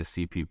exciting thing to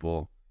see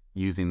people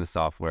using the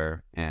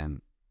software.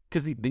 And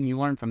because then you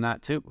learn from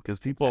that too, because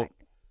people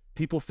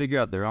figure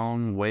out their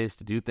own ways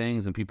to do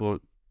things, and people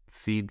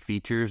see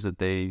features that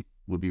they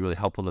would be really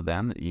helpful to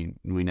them that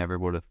we never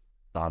would have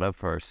thought of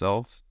for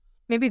ourselves.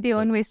 Maybe their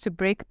own ways to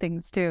break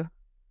things too.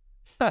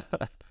 Right?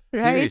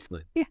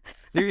 Seriously. Yeah.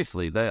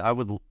 Seriously. I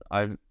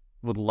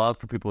would love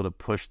for people to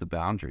push the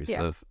boundaries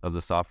of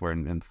the software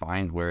and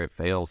find where it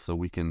fails, so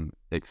we can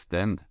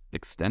extend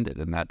it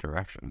in that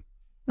direction.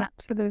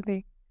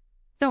 Absolutely.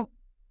 So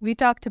we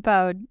talked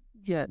about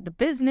the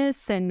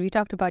business, and we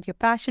talked about your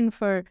passion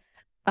for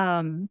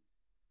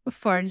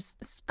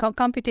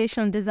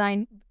computational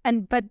design.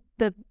 But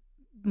the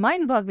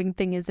mind-boggling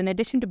thing is, in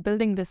addition to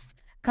building this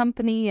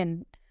company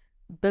and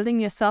building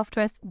the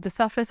software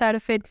side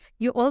of it,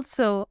 you're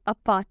also a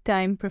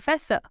part-time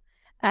professor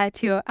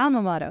at your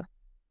alma mater.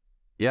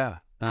 Yeah.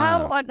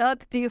 How on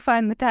earth do you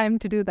find the time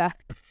to do that?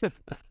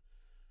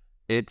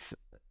 It's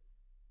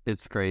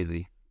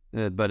crazy,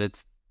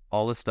 but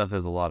all this stuff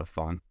is a lot of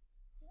fun,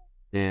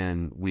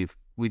 and we've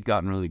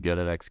gotten really good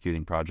at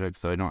executing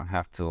projects, so I don't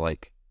have to I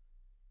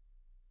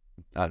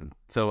don't know.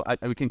 So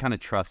we can kind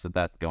of trust that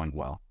that's going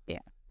well.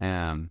 Yeah.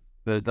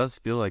 But it does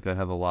feel like I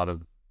have a lot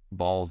of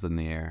balls in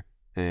the air,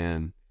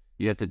 and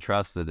you have to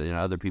trust that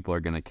other people are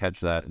going to catch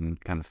that and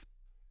kind of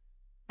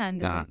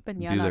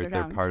do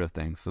their part of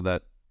things. So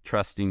that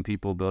trusting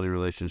people, building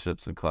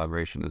relationships, and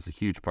collaboration is a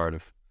huge part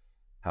of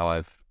how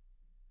I've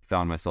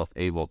found myself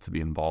able to be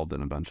involved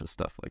in a bunch of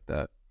stuff like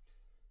that.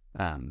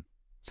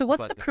 So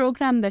what's the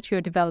program that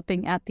you're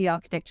developing at the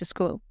architecture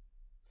school?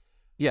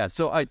 Yeah,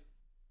 so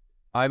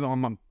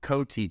I'm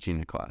co-teaching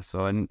a class,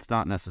 so it's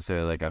not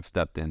necessarily like I've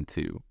stepped in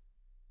to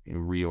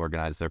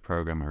reorganize their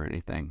program or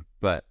anything.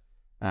 But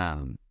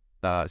so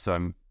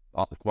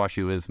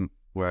WashU is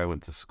where I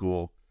went to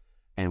school,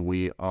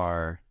 and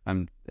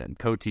I'm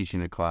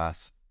co-teaching a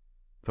class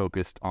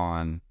focused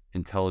on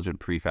intelligent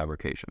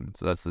prefabrication.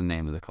 So that's the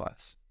name of the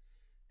class.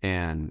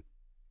 And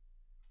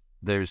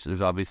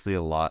there's obviously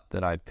a lot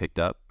that I've picked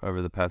up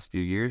over the past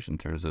few years in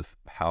terms of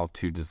how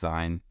to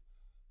design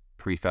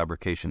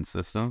prefabrication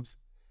systems.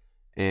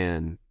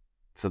 And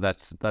so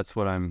that's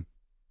what I'm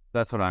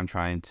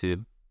trying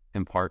to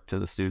impart to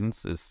the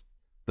students, is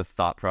the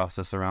thought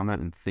process around that,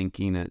 and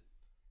thinking at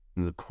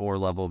the core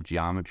level of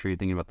geometry,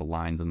 thinking about the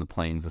lines and the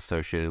planes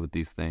associated with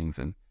these things,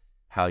 and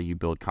how you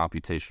build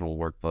computational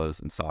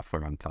workflows and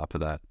software on top of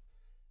that.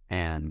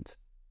 And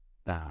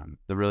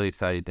the really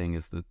exciting thing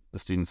is that the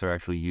students are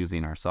actually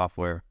using our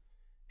software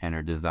and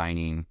are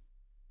designing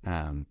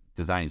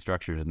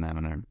structures in them,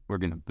 and we're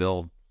going to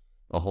build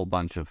a whole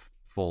bunch of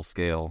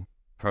full-scale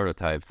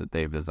prototypes that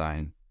they've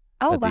designed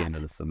the end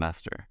of the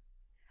semester.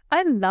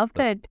 I love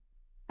that.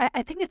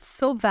 I think it's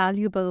so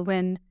valuable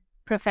when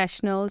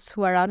professionals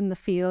who are out in the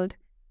field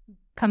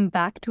come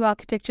back to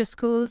architecture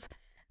schools.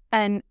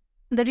 And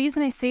the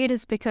reason I say it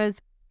is because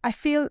I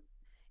feel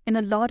in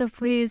a lot of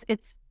ways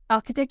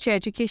architecture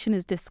education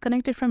is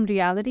disconnected from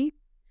reality,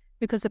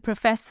 because the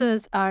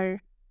professors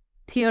are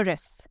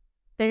theorists.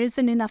 There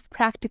isn't enough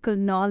practical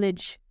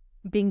knowledge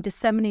being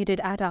disseminated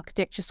at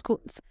architecture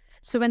schools.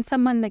 So when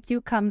someone like you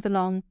comes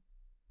along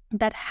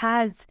that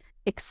has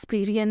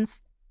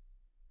experience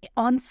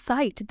on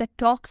site that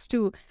talks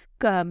to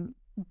um,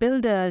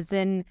 builders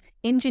and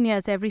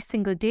engineers every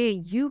single day,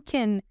 you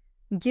can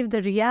give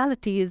the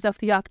realities of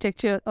the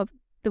architecture, of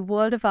the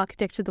world of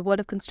architecture, the world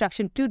of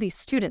construction to these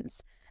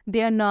students.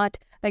 They are not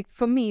like,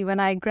 for me, when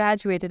I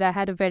graduated, I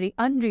had a very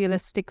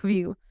unrealistic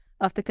view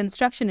of the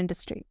construction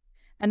industry.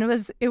 And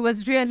it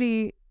was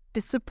really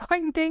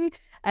disappointing.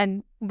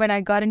 And when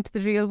I got into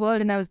the real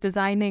world and I was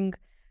designing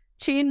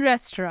chain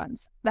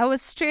restaurants, that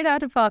was straight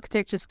out of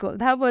architecture school.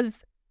 That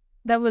was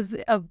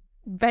a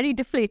very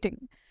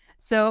deflating.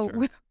 So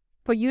Sure.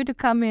 for you to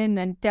come in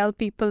and tell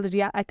people that,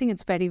 yeah, I think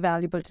it's very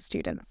valuable to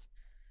students.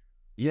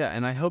 Yeah,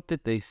 and I hope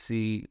that they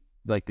see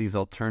like these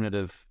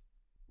alternative.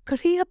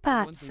 Career For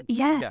one paths, thing,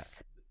 yeah,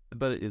 yes.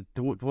 but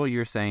to what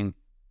you're saying,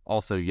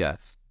 also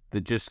yes,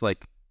 that just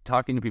like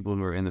talking to people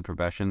who are in the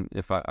profession.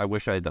 If I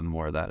wish I had done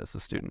more of that as a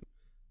student.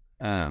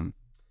 Um,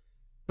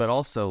 but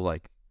also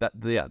like that.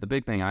 Yeah, the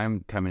big thing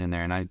I'm coming in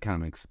there and I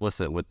kind of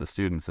explicit with the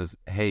students is,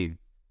 hey,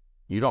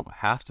 you don't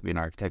have to be an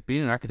architect.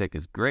 Being an architect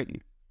is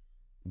great,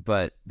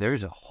 but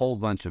there's a whole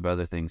bunch of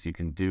other things you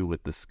can do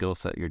with the skill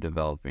set you're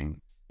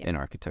developing in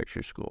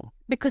architecture school.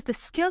 Because the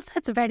skill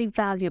set's very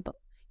valuable.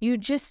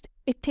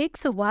 It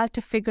takes a while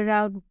to figure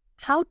out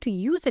how to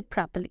use it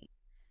properly.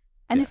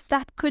 And Yes.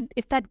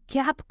 if that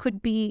gap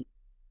could be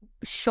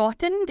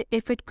shortened,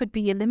 if it could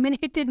be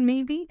eliminated,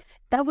 maybe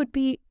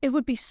it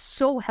would be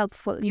so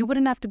helpful. You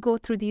wouldn't have to go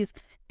through these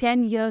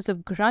 10 years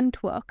of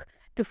grunt work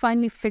to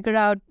finally figure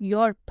out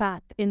your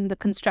path in the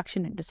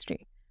construction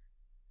industry.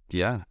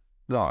 Yeah.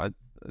 No, I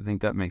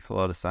think that makes a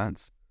lot of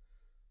sense.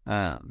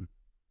 Um,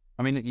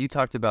 I mean, you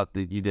talked about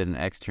that you did an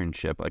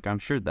externship. Like, I'm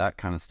sure that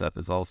kind of stuff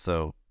is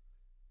also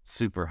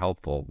super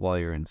helpful while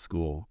you're in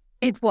school.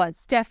 It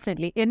was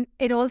definitely.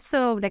 It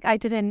also, like, I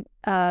did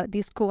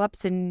these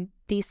co-ops in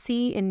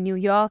DC, in New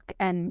York,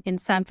 and in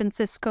San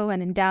Francisco,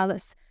 and in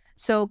Dallas.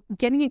 So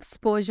getting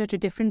exposure to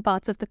different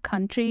parts of the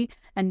country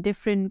and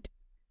different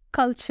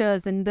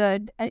cultures, and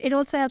it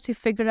also helps you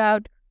figure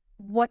out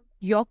what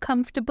you're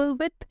comfortable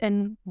with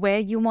and where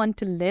you want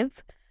to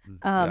live.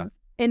 Yeah.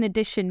 In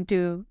addition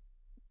to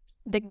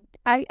the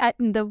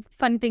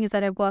funny thing is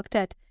that I worked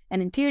at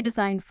an interior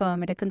design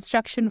firm, at a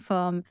construction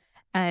firm,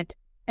 at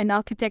an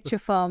architecture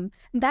firm.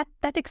 That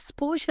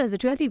exposure is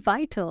really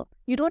vital.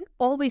 You don't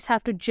always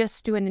have to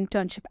just do an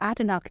internship at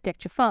an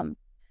architecture firm.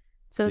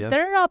 So Yeah.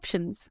 there are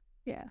options.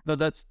 Yeah. No,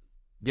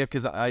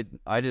 because I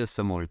did a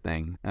similar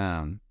thing.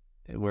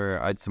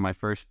 So my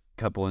first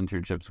couple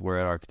internships were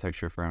at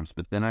architecture firms,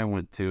 but then I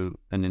went to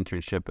an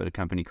internship at a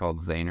company called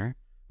Zaner,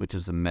 which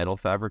is a metal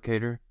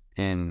fabricator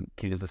in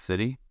Kansas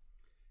City.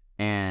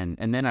 And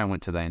then I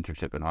went to the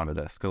internship in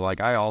Autodesk. So like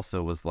I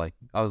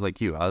was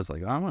like you. I was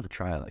like, I want to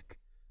try like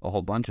a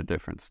whole bunch of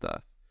different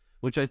stuff,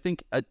 which I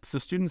think so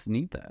students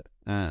need that.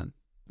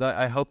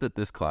 I hope that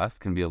this class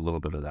can be a little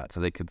bit of that, so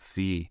they could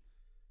see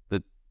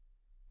that,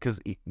 because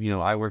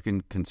I work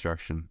in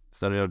construction,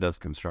 Studio does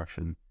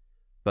construction,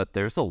 but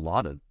there's a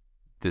lot of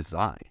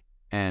design,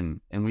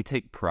 and we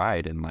take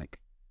pride in like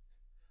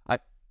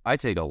I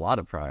take a lot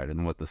of pride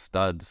in what the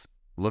studs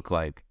look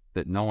like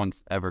that no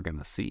one's ever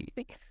gonna see.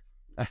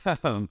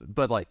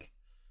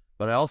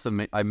 But I also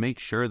make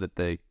sure that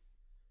that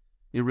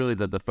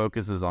the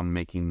focus is on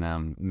making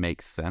them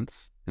make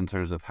sense in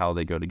terms of how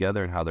they go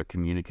together and how they're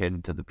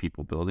communicated to the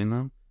people building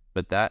them.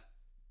 But that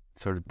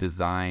sort of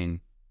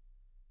design,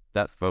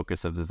 that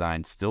focus of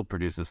design, still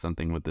produces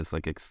something with this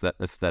like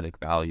aesthetic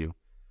value.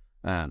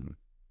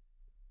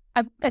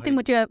 I think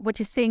what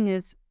you're saying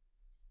is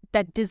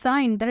that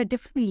design, there are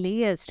different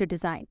layers to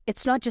design.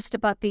 It's not just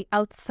about the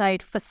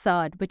outside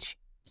facade, which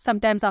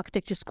sometimes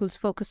architecture schools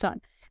focus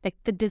on. Like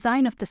the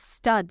design of the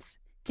studs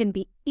can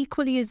be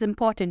equally as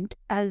important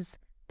as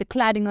the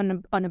cladding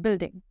on a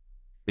building.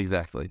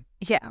 Exactly.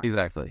 Yeah.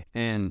 Exactly.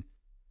 And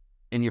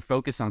you're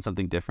focused on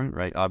something different,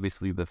 right?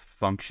 Obviously the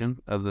function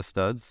of the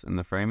studs and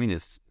the framing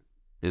is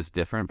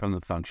different from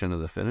the function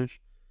of the finish,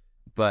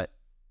 but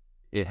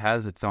it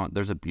has its own,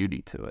 there's a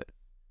beauty to it.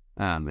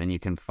 And you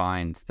can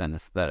find an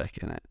aesthetic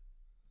in it.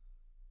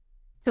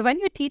 So when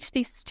you teach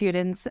these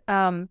students,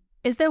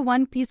 is there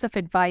one piece of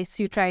advice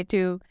you try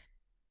to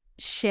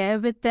share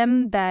with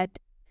them that,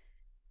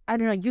 I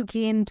don't know, you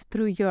gained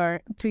through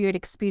your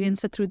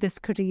experience or through this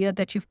career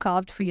that you've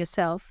carved for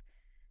yourself,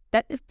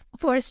 that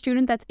for a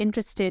student that's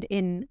interested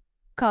in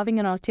carving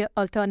an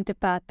alternative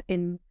path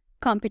in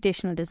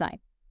computational design,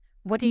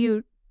 what do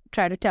you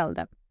try to tell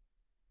them?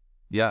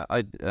 Yeah,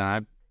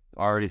 I've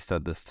already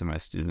said this to my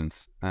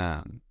students.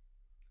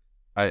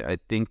 I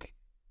think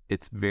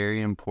it's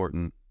very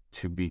important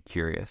to be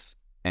curious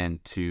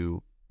and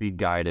to be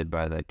guided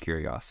by that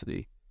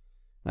curiosity.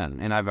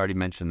 And I've already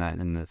mentioned that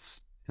in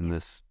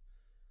this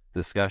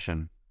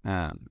discussion.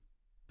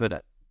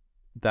 But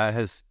that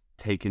has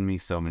taken me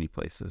so many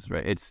places,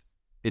 right?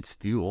 It's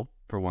fuel,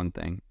 for one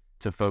thing,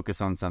 to focus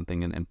on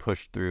something and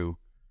push through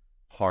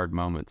hard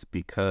moments,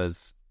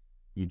 because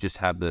you just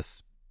have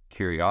this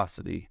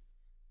curiosity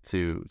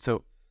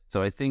so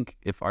I think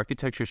if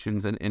architecture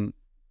students, and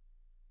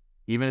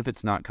even if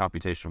it's not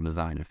computational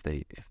design, if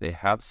they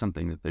have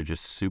something that they're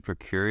just super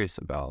curious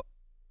about,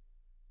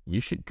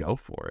 you should go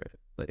for it,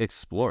 like,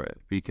 explore it,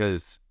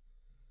 because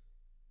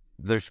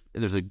there's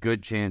a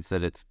good chance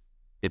that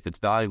if it's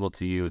valuable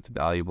to you, it's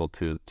valuable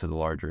to the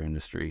larger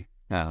industry,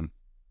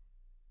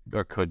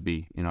 or could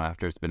be,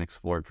 after it's been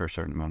explored for a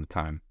certain amount of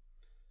time.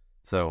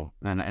 So,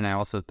 and I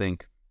also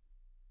think,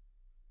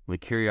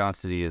 like,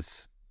 curiosity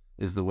is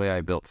the way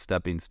I built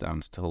stepping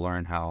stones to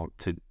learn how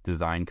to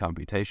design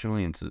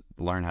computationally and to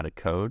learn how to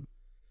code,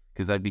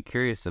 because I'd be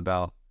curious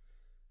about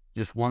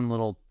just one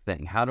little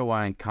thing. How do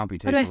I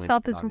computationally... How do I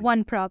solve this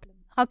one problem?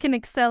 How can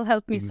Excel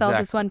help me solve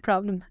this one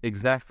problem?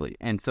 Exactly.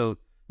 And so,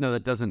 no,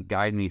 that doesn't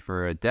guide me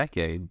for a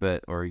decade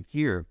or a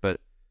year, but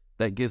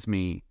that gives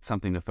me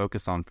something to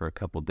focus on for a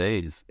couple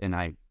days,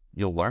 and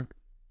you'll learn.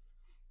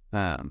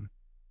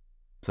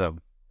 So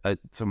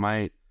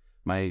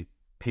my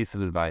piece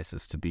of advice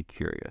is to be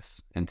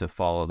curious and to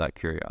follow that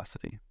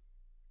curiosity.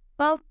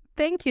 Well,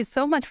 thank you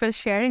so much for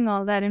sharing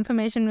all that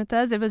information with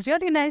us. It was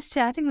really nice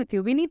chatting with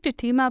you. We need to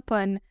team up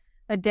on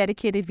a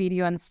dedicated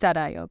video on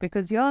Stud.io,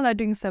 because y'all are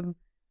doing some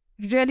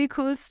really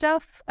cool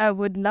stuff.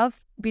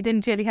 We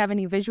didn't really have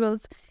any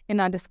visuals in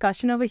our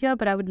discussion over here,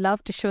 but I would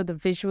love to show the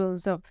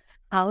visuals of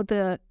how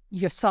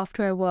your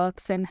software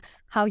works and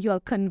how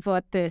you'll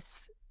convert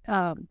this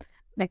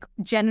like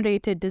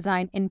generated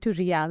design into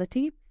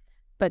reality.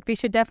 But we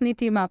should definitely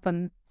team up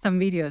on some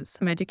videos,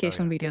 some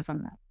educational videos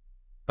on that.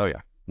 Oh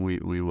yeah, we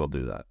will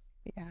do that.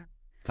 Yeah.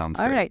 Sounds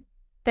all great. right.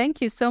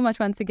 Thank you so much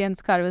once again,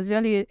 Scott.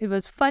 It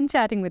was fun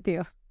chatting with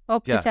you.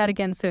 Hope to chat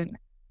again soon.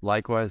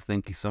 Likewise,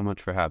 thank you so much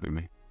for having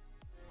me.